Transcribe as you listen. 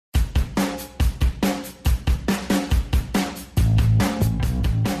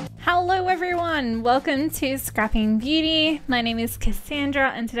everyone, welcome to Scrapping Beauty. My name is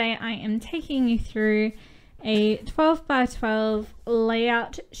Cassandra and today I am taking you through a 12 by 12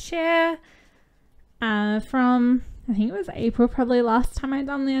 layout share from, I think it was April probably last time I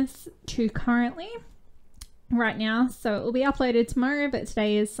done this, to currently right now. So it will be uploaded tomorrow, but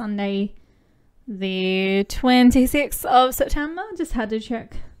today is Sunday the 26th of September. Just had to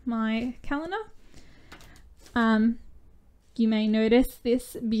check my calendar. You may notice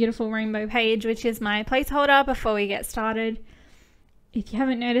this beautiful rainbow page, which is my placeholder before we get started. If you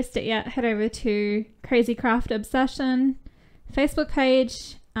haven't noticed it yet, head over to Crazy Craft Obsession Facebook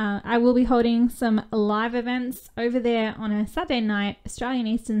page. I will be holding some live events over there on a Saturday night, Australian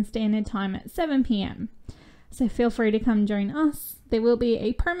Eastern Standard Time at 7 p.m. So feel free to come join us. There will be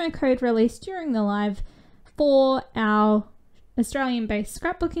a promo code released during the live for our Australian-based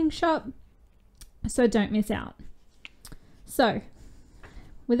scrapbooking shop, so don't miss out. So,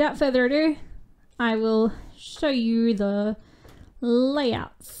 without further ado, I will show you the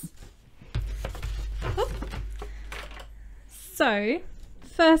layouts. So,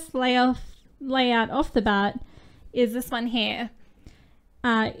 first layout off the bat is this one here.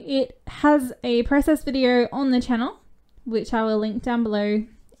 It has a process video on the channel, which I will link down below.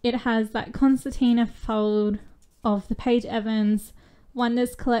 It has that concertina fold of the Paige Evans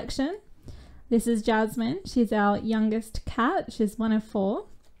Wonders collection. This is Jasmine. She's our youngest cat. She's one of 4.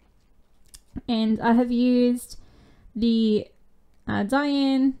 And I have used the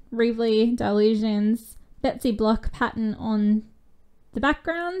Diane Reevely Dilutions Betsy Block pattern on the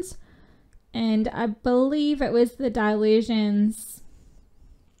background. And I believe it was the Dilutions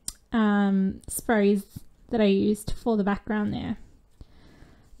sprays that I used for the background there.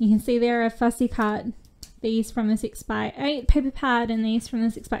 You can see there a fussy cut. These from the 6x8 paper pad and these from the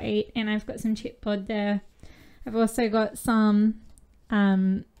 6x8, and I've got some chipboard there. I've also got some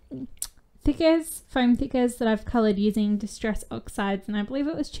thickers, foam thickers that I've coloured using Distress Oxides, and I believe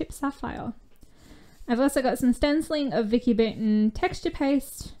it was Chip Sapphire. I've also got some stenciling of Vicky Burton texture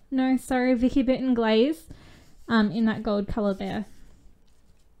paste, Vicky Burton glaze in that gold colour there.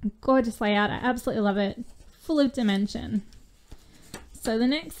 Gorgeous layout, I absolutely love it, full of dimension. So the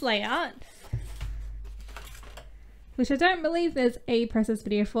next layout, which I don't believe there's a process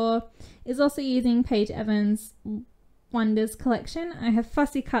video for, is also using Paige Evans Wonders collection. I have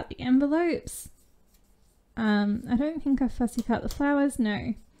fussy cut the envelopes. I don't think I fussy cut the flowers,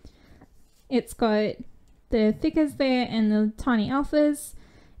 no. It's got the thickers there and the tiny alphas.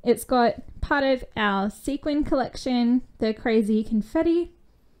 It's got part of our sequin collection, the Crazy Confetti.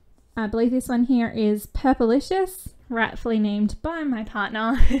 I believe this one here is Purplicious, rightfully named by my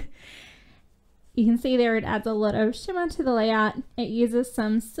partner. You can see there it adds a lot of shimmer to the layout. It uses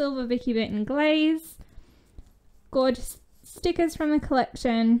some silver Vicky Burton glaze, gorgeous stickers from the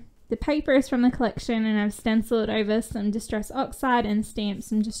collection, the paper is from the collection, and I've stenciled over some Distress Oxide and stamped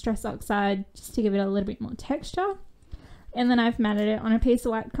some Distress Oxide just to give it a little bit more texture. And then I've matted it on a piece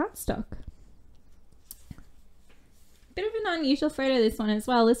of white cardstock. Bit of an unusual photo, this one as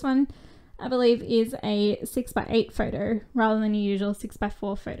well. This one I believe is a 6x8 photo rather than a usual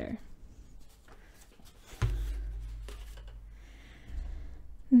 6x4 photo.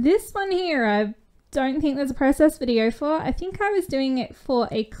 This one here, I don't think there's a process video for. I think I was doing it for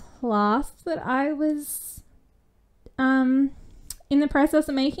a class that I was in the process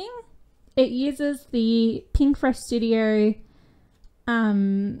of making. It uses the Pink Fresh Studio,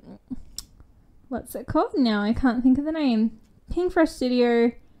 what's it called now? I can't think of the name. Pink Fresh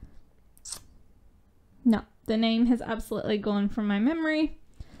Studio, no, the name has absolutely gone from my memory.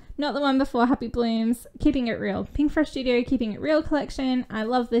 Not the one before Happy Blooms, Keeping It Real. Pink Fresh Studio Keeping It Real collection. I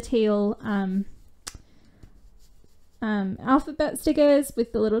love the teal alphabet stickers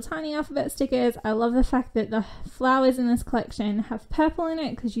with the little tiny alphabet stickers. I love the fact that the flowers in this collection have purple in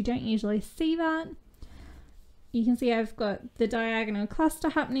it because you don't usually see that. You can see I've got the diagonal cluster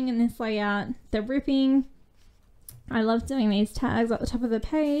happening in this layout, the ripping. I love doing these tags at the top of the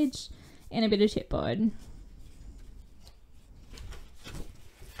page and a bit of chipboard.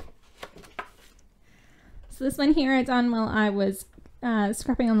 So this one here I done while I was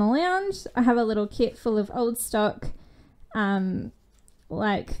scrapping on the lounge. I have a little kit full of old stock,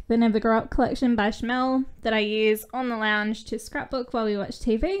 like the Never Grow Up collection by Chamel that I use on the lounge to scrapbook while we watch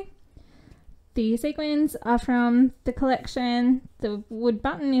TV. The sequins are from the collection, the wood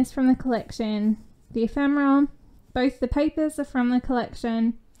button is from the collection, the ephemera, both the papers are from the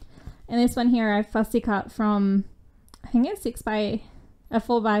collection, and this one here I fussy cut from, I think it's a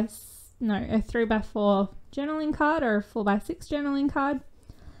 3x4 journaling card or a 4x6 journaling card.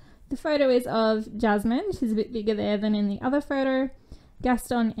 The photo is of Jasmine, she's a bit bigger there than in the other photo,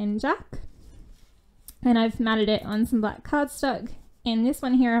 Gaston and Jack. And I've matted it on some black cardstock. And this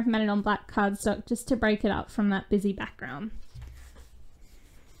one here I've matted on black cardstock just to break it up from that busy background.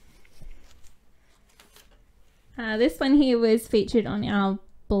 This one here was featured on our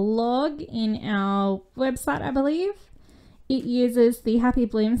blog in our website, I believe. It uses the Happy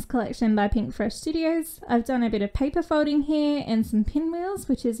Blooms collection by Pink Fresh Studios. I've done a bit of paper folding here and some pinwheels,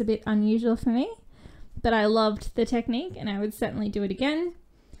 which is a bit unusual for me, but I loved the technique and I would certainly do it again.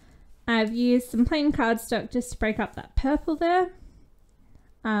 I've used some plain cardstock just to break up that purple there.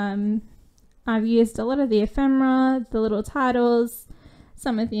 I've used a lot of the ephemera, the little titles,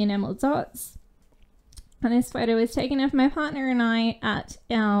 some of the enamel dots. And this photo was taken of my partner and I at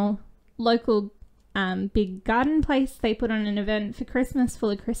our local big garden place. They put on an event for Christmas full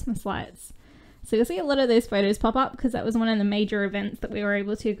of Christmas lights. So you'll see a lot of those photos pop up because that was one of the major events that we were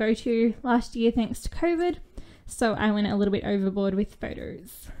able to go to last year thanks to COVID. So I went a little bit overboard with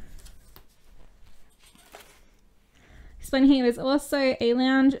photos. This one here is also a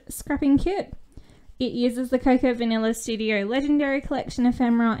lounge scrapping kit. It uses the Cocoa Vanilla Studio Legendary Collection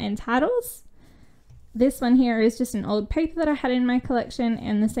ephemera and titles. This one here is just an old paper that I had in my collection,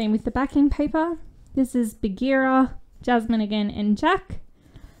 and the same with the backing paper. This is Bagheera, Jasmine again, and Jack.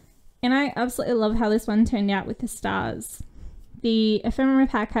 And I absolutely love how this one turned out with the stars. The ephemera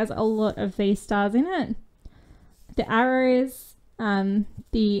pack has a lot of these stars in it. The arrows, the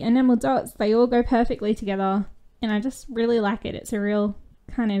enamel dots, they all go perfectly together. And I just really like it. It's a real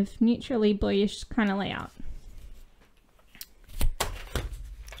kind of neutrally boyish kind of layout.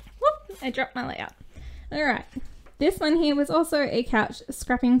 Whoop, I dropped my layout. Alright, this one here was also a couch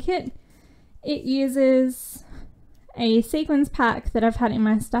scrapping kit. It uses a sequins pack that I've had in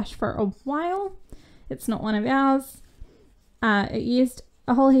my stash for a while. It's not one of ours. It used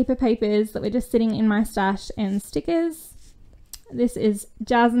a whole heap of papers that were just sitting in my stash and stickers. This is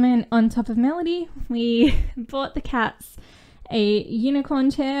Jasmine on top of Melody. We bought the cats a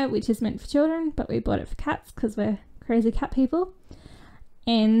unicorn chair, which is meant for children, but we bought it for cats because we're crazy cat people.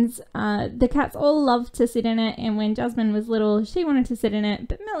 And the cats all loved to sit in it, and when Jasmine was little she wanted to sit in it,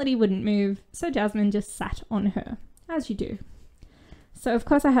 but Melody wouldn't move, so Jasmine just sat on her, as you do. So of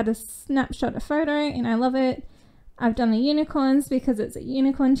course I had to snapshot a photo and I love it. I've done the unicorns because it's a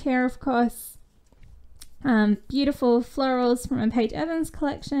unicorn chair, of course. Beautiful florals from a Paige Evans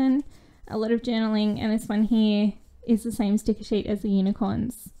collection, a lot of journaling, and this one here is the same sticker sheet as the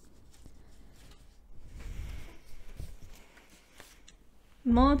unicorns.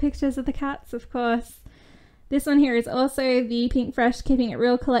 More pictures of the cats, of course. This one here is also the Pink Fresh Keeping It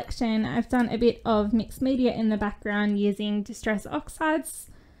Real collection. I've done a bit of mixed media in the background using Distress Oxides.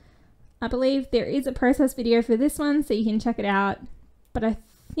 I believe there is a process video for this one, so you can check it out, but I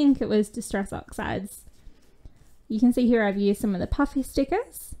think it was Distress Oxides. You can see here I've used some of the puffy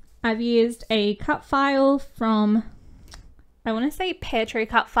stickers. I've used a cut file from, I want to say Pear Tree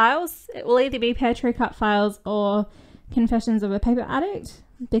Cut Files. It will either be Pear Tree Cut Files or Confessions of a Paper Addict,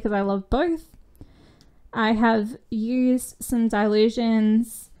 because I love both. I have used some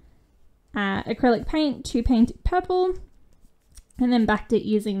Dilutions acrylic paint to paint it purple, and then backed it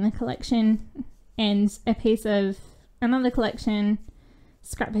using the collection and a piece of another collection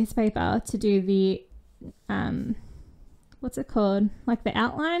scrap piece paper to do the what's it called, like the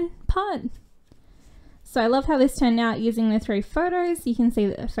outline part. So I love how this turned out using the 3 photos. You can see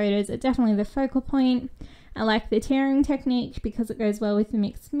that the photos are definitely the focal point. I like the tearing technique because it goes well with the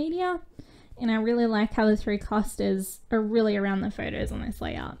mixed media, and I really like how the 3 clusters are really around the photos on this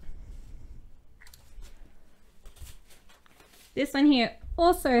layout. This one here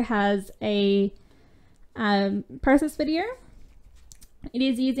also has a process video. It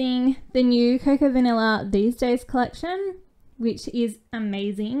is using the new Cocoa Vanilla These Days collection, which is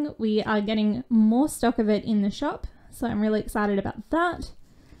amazing. We are getting more stock of it in the shop, so I'm really excited about that.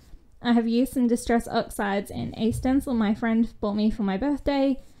 I have used some Distress Oxides and a stencil my friend bought me for my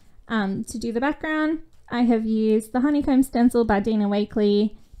birthday to do the background. I have used the Honeycomb stencil by Dina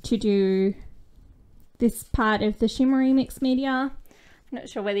Wakley to do this part of the shimmery mixed media. I'm not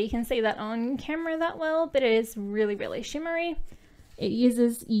sure whether you can see that on camera that well, but it is really, really shimmery. It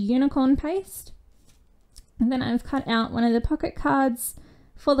uses unicorn paste. And then I've cut out one of the pocket cards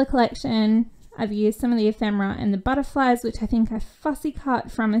for the collection. I've used some of the ephemera and the butterflies, which I think I fussy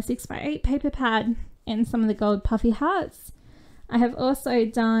cut from a 6x8 paper pad, and some of the gold puffy hearts. I have also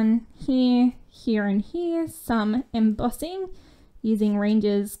done here, here and here some embossing using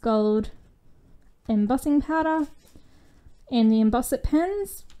Ranger's gold embossing powder and the Emboss It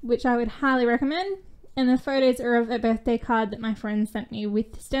pens, which I would highly recommend. And the photos are of a birthday card that my friend sent me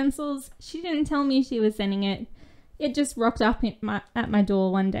with stencils. She didn't tell me she was sending it. It just rocked up at my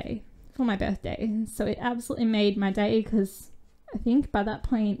door one day. for my birthday. So it absolutely made my day, because I think by that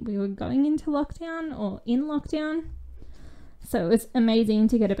point we were going into lockdown or in lockdown. So it was amazing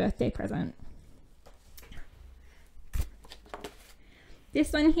to get a birthday present.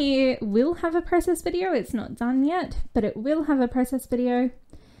 This one here will have a process video. It's not done yet, but it will have a process video.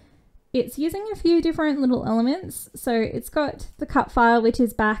 It's using a few different little elements. So it's got the cut file, which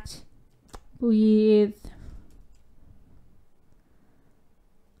is backed with,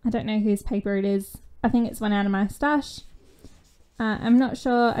 I don't know whose paper it is. I think it's one out of my stash. I'm not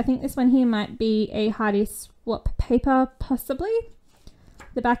sure. I think this one here might be a Hardy Swap paper, possibly.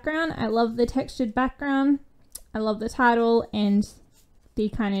 The background, I love the textured background. I love the title and the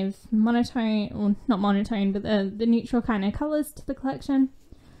kind of monotone, or not monotone, but the neutral kind of colours to the collection.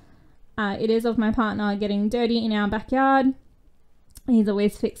 It is of my partner getting dirty in our backyard. He's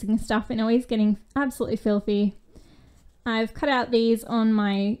always fixing stuff and always getting absolutely filthy. I've cut out these on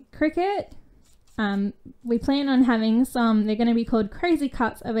my Cricut. We plan on having some, they're going to be called Crazy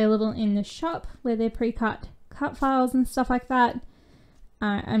Cuts, available in the shop, where they're pre-cut cut files and stuff like that.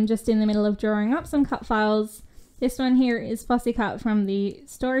 I'm just in the middle of drawing up some cut files. This one here is fussy cut from the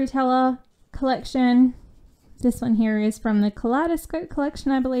Storyteller collection. This one here is from the Kaleidoscope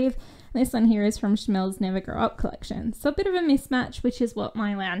collection, I believe. And this one here is from Schmel's Never Grow Up collection. So a bit of a mismatch, which is what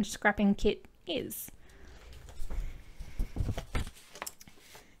my lounge scrapping kit is.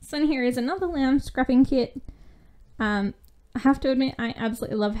 This one here is another lounge scrapping kit. I have to admit, I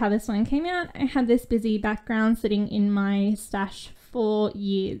absolutely love how this one came out. I had this busy background sitting in my stash for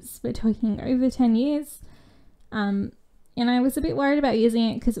years. We're talking over 10 years. And I was a bit worried about using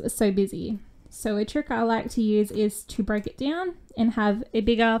it because it was so busy. So a trick I like to use is to break it down and have a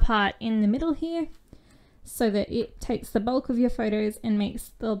bigger part in the middle here, so that it takes the bulk of your photos and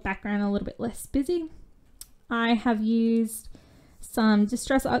makes the background a little bit less busy. I have used some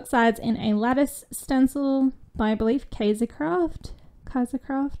Distress Oxides and a lattice stencil by, I believe, Kaisercraft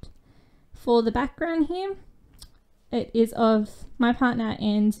for the background here. It is of my partner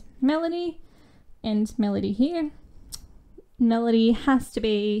and Melody here. Melody has to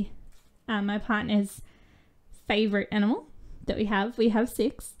be my partner's favorite animal that we have. We have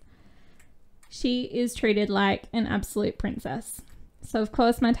 6. She is treated like an absolute princess. So of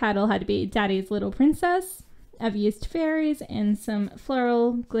course my title had to be Daddy's Little Princess. I've used fairies and some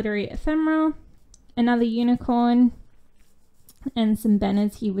floral glittery ephemera, another unicorn, and some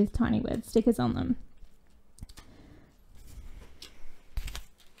banners here with tiny word stickers on them.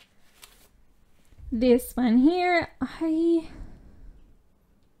 This one here, I'm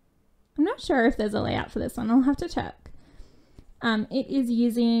not sure if there's a layout for this one. I'll have to check. It is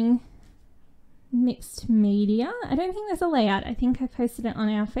using mixed media. I don't think there's a layout. I think I posted it on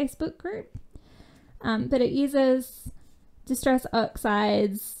our Facebook group. But it uses Distress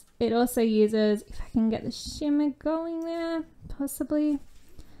Oxides. It also uses, if I can get the shimmer going there, possibly,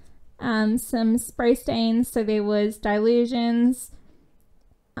 some spray stains. So there was Dilutions,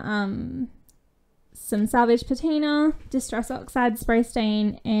 some Salvage Patina, Distress Oxide spray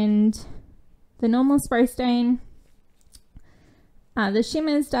stain, and the normal spray stain, the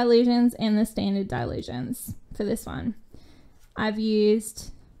shimmers, Dilutions, and the standard Dilutions for this one. I've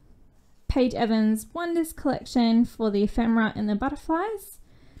used Paige Evans' Wonders collection for the ephemera and the butterflies.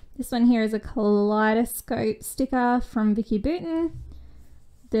 This one here is a Kaleidoscope sticker from Vicky Booten.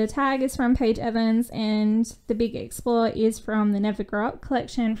 The tag is from Paige Evans, and the Big Explorer is from the Never Grow Up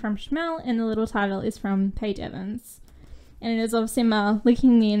collection from Schmel, and the little title is from Paige Evans. And it is of Simba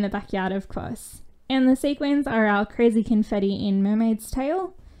licking me in the backyard, of course. And the sequins are our Crazy Confetti in Mermaid's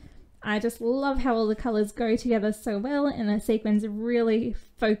Tale. I just love how all the colours go together so well, and the sequins really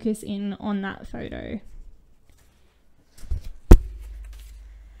focus in on that photo.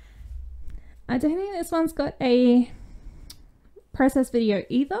 I don't think this one's got a process video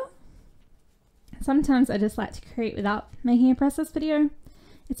either. Sometimes I just like to create without making a process video.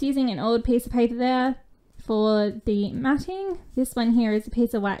 It's using an old piece of paper there for the matting. This one here is a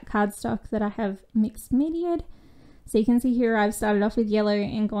piece of white cardstock that I have mixed mediated. So you can see here I've started off with yellow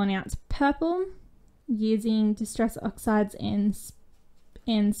and gone out to purple using Distress Oxides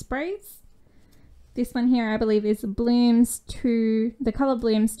and sprays. This one here I believe is the colour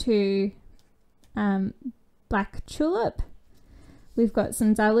Blooms to Black Tulip. We've got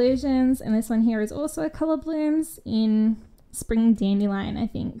some Dilutions, and this one here is also a colour Blooms in Spring Dandelion, I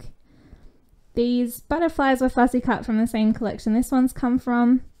think. These butterflies were fussy cut from the same collection this one's come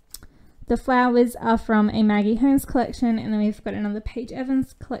from. The flowers are from a Maggie Holmes collection, and then we've got another Paige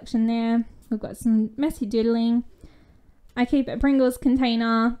Evans collection there. We've got some messy doodling. I keep a Pringles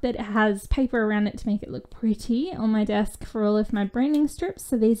container that has paper around it to make it look pretty on my desk for all of my branding strips.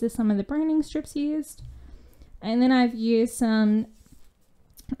 So these are some of the branding strips used. And then I've used some,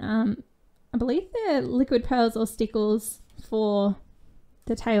 I believe they're liquid pearls or stickles for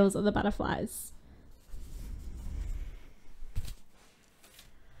the tails of the butterflies.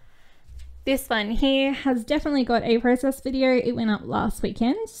 This one here has definitely got a process video. It went up last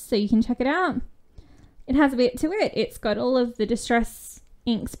weekend, so you can check it out. It has a bit to it. It's got all of the distress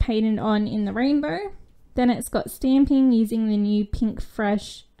inks painted on in the rainbow. Then it's got stamping using the new Pink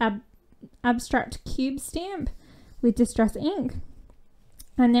Fresh Abstract Cube stamp with distress ink.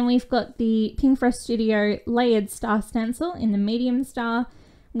 And then we've got the Pink Fresh Studio layered star stencil in the medium star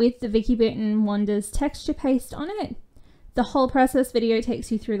with the Vicky Burton Wonders texture paste on it. The whole process video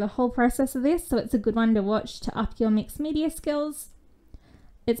takes you through the whole process of this, so it's a good one to watch to up your mixed media skills.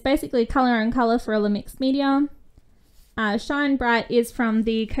 It's basically colour on colour for all the mixed media. Shine Bright is from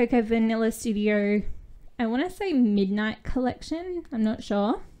the Cocoa Vanilla Studio, I want to say Midnight collection, I'm not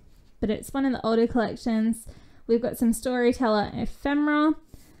sure, but it's one of the older collections. We've got some Storyteller ephemera,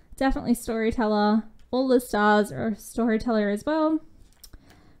 definitely Storyteller. All the stars are Storyteller as well.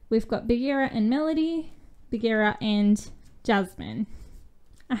 We've got Bagheera and Melody, Bagheera and Jasmine.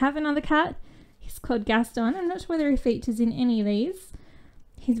 I have another cat. He's called Gaston. I'm not sure whether he features in any of these.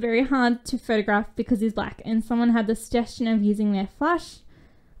 He's very hard to photograph because he's black, and someone had the suggestion of using their flash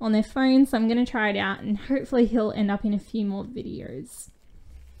on their phone, so I'm going to try it out and hopefully he'll end up in a few more videos.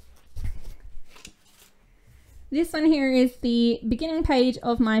 This one here is the beginning page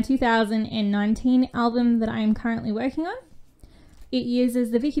of my 2019 album that I am currently working on. It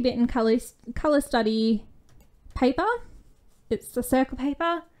uses the Vicky Burton Colour Study paper. It's the circle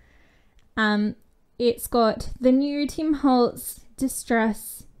paper. It's got the new Tim Holtz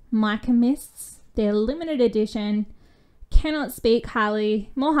Distress Mica Mists. They're limited edition. Cannot speak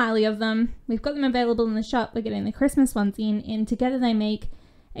more highly of them. We've got them available in the shop. We're getting the Christmas ones in, and together they make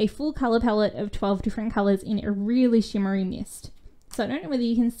a full colour palette of 12 different colours in a really shimmery mist. So I don't know whether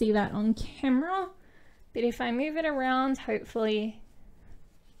you can see that on camera, but if I move it around, hopefully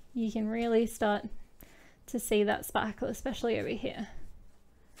you can really start to see that sparkle, especially over here.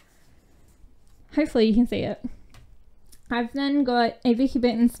 Hopefully you can see it. I've then got a Vicky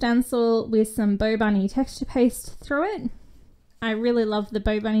Burton stencil with some Bow Bunny texture paste through it. I really love the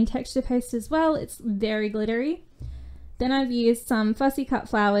Bow Bunny texture paste as well. It's very glittery. Then I've used some fussy cut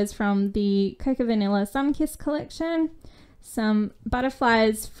flowers from the Cocoa Vanilla Sunkiss collection. Some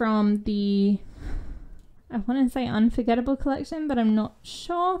butterflies from the, I want to say Unforgettable collection, but I'm not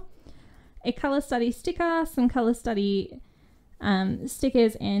sure. A Colour Study sticker, some Colour Study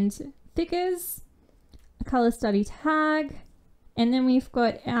stickers and thickers, a Colour Study tag, and then we've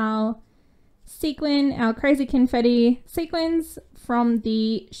got our Crazy Confetti sequins from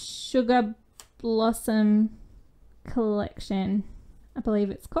the Sugar Blossom collection, I believe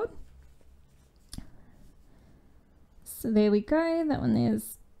it's called. So there we go, that one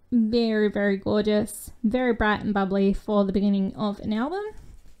is very, very gorgeous, very bright and bubbly for the beginning of an album.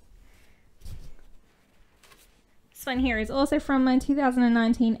 This one here is also from my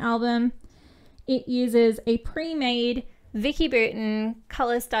 2019 album. It uses a pre-made Vicky Burton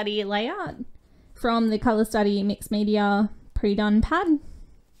Colour Study layout from the Colour Study Mixed Media pre-done pad.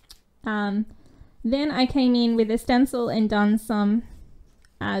 Then I came in with a stencil and done some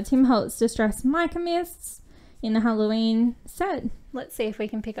Tim Holtz Distress Mica Mists in the Halloween set. Let's see if we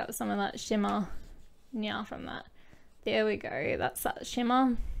can pick up some of that shimmer now from that. There we go, that's that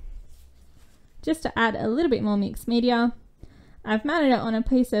shimmer. Just to add a little bit more mixed media. I've matted it on a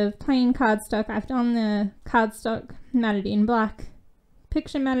piece of plain cardstock. I've done the cardstock matted in black,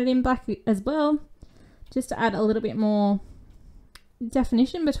 picture matted in black as well, just to add a little bit more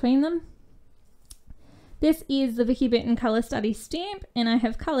definition between them. This is the Vicky Burton Colour Study stamp, and I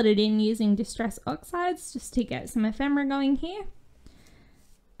have coloured it in using Distress Oxides just to get some ephemera going here.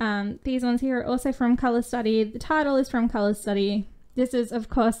 These ones here are also from Colour Study. The title is from Colour Study. This is, of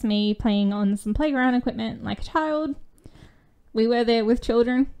course, me playing on some playground equipment like a child. We were there with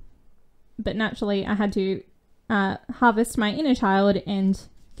children, but naturally I had to harvest my inner child and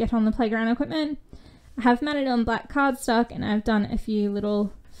get on the playground equipment. I have matted on black cardstock, and I've done a few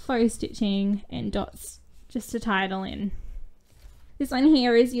little faux stitching and dots just to tie it all in. This one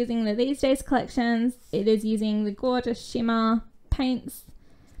here is using the These Days collections. It is using the gorgeous shimmer paints.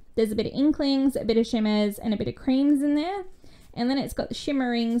 There's a bit of inklings, a bit of shimmers, and a bit of creams in there. And then it's got the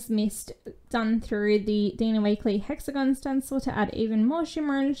Shimmerings mist done through the Dina Wakley hexagon stencil to add even more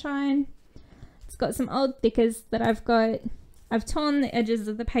shimmer and shine. It's got some old thickers that I've got I've torn the edges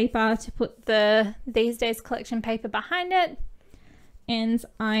of the paper to put the These Days collection paper behind it, and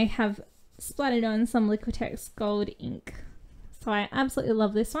I have splattered on some Liquitex gold ink. So I absolutely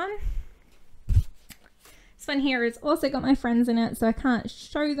love this one. This one here has also got my friends in it, so I can't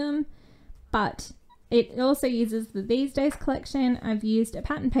show them, but it also uses the These Days collection. I've used a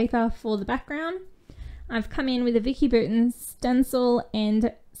pattern paper for the background. I've come in with a Vicky Boughton stencil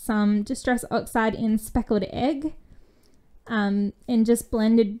and some Distress Oxide in Speckled Egg, and just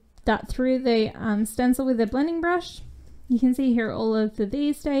blended that through the stencil with a blending brush. You can see here all of the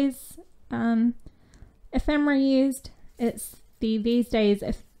These Days ephemera used. It's the These Days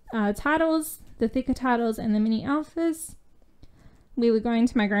titles, the thicker titles, and the mini alphas. We were going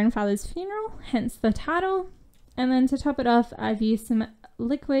to my grandfather's funeral, hence the title. And then to top it off, I've used some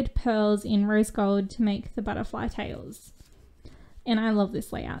liquid pearls in rose gold to make the butterfly tails. And I love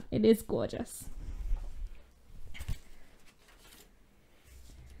this layout. It is gorgeous.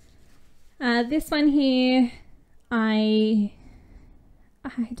 This one here, I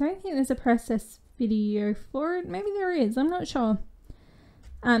don't think there's a process video for it. Maybe there is, I'm not sure.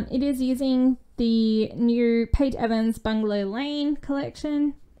 It is using the new Paige Evans Bungalow Lane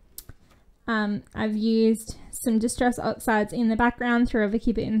collection. I've used some Distress Oxides in the background through a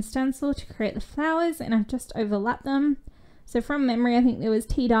Vicky Boughton stencil to create the flowers, and I've just overlapped them. So from memory, I think there was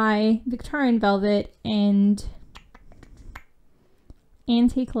tea dye, Victorian velvet, and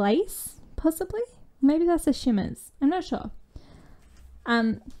antique lace, possibly. Maybe that's the shimmers. I'm not sure.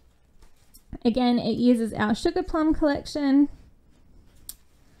 Again, it uses our Sugar Plum collection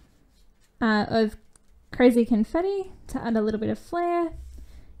of Crazy Confetti to add a little bit of flair.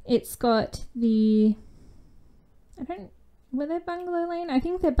 It's got the, were they Bungalow Lane? I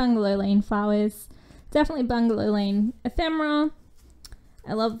think they're Bungalow Lane flowers. Definitely Bungalow Lane ephemera.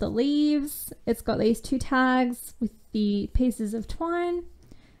 I love the leaves. It's got these two tags with the pieces of twine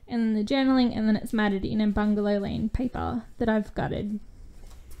and then the journaling, and then it's matted in a Bungalow Lane paper that I've gutted.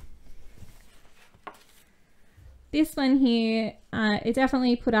 This one here, it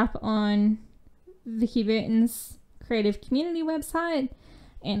definitely put up on Vicky Boughton's creative community website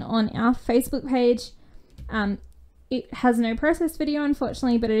and on our Facebook page. It has no process video,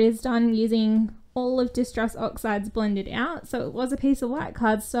 unfortunately, but it is done using all of Distress Oxides blended out. So it was a piece of white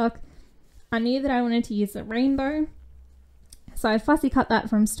cardstock. I knew that I wanted to use a rainbow, so I fussy cut that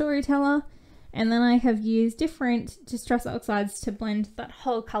from Storyteller, and then I have used different Distress Oxides to blend that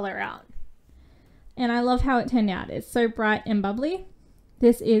whole color out. And I love how it turned out. It's so bright and bubbly.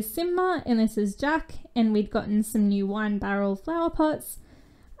 This is Simba and this is Jack, and we'd gotten some new wine barrel flower pots,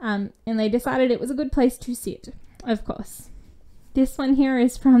 and they decided it was a good place to sit, of course. This one here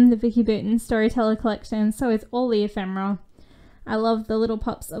is from the Vicky Boughton Storyteller collection, so it's all the ephemera. I love the little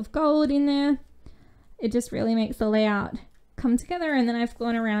pops of gold in there. It just really makes the layout come together, and then I've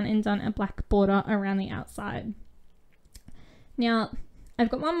gone around and done a black border around the outside. Now, I've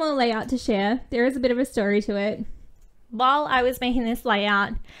got one more layout to share. There is a bit of a story to it. While I was making this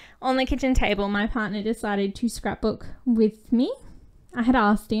layout on the kitchen table, my partner decided to scrapbook with me. I had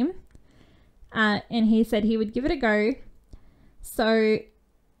asked him, and he said he would give it a go. So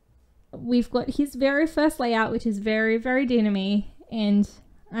we've got his very first layout, which is very, very dear to me, and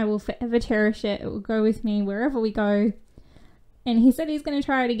I will forever cherish it. It will go with me wherever we go. And he said he's going to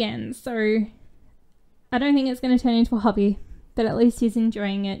try it again, so I don't think it's going to turn into a hobby, but at least he's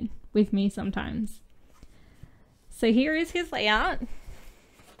enjoying it with me sometimes. So here is his layout.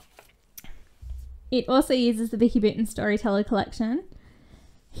 It also uses the Vicky Boughton Storyteller collection.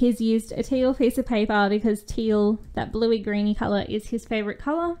 He's used a teal piece of paper because teal, that bluey greeny colour, is his favourite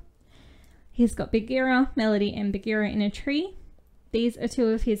colour. He's got Bagheera, Melody and Bagheera in a tree. These are two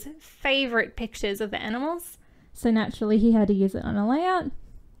of his favourite pictures of the animals, so naturally he had to use it on a layout.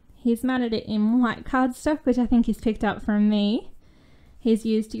 He's matted it in white cardstock, which I think he's picked up from me. He's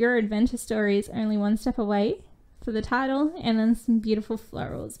used Your Adventure Stories Only One Step Away for the title, and then some beautiful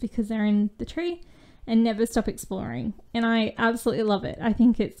florals because they're in the tree, and Never Stop Exploring. And I absolutely love it. I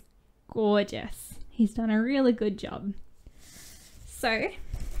think it's gorgeous. He's done a really good job. So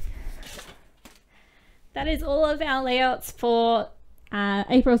that is all of our layouts for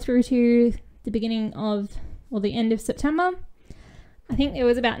April through to the beginning of, well, the end of September. I think there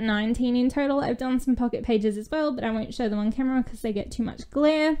was about 19 in total. I've done some pocket pages as well, but I won't show them on camera because they get too much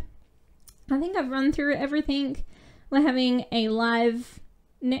glare. I think I've run through everything. We're having a live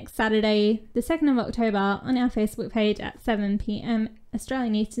next Saturday, the 2nd of October, on our Facebook page at 7 PM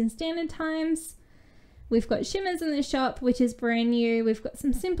Australian Eastern Standard Times. We've got shimmers in the shop, which is brand new. We've got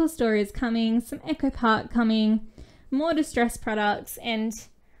some simple stories coming, some Echo Park coming, more distress products, and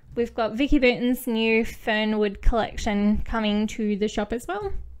we've got Vicky Booten's new Fernwood collection coming to the shop as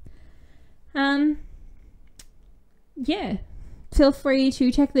well. Yeah, feel free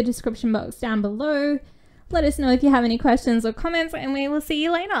to check the description box down below. Let us know if you have any questions or comments, and we will see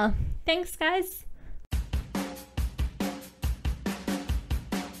you later. Thanks, guys.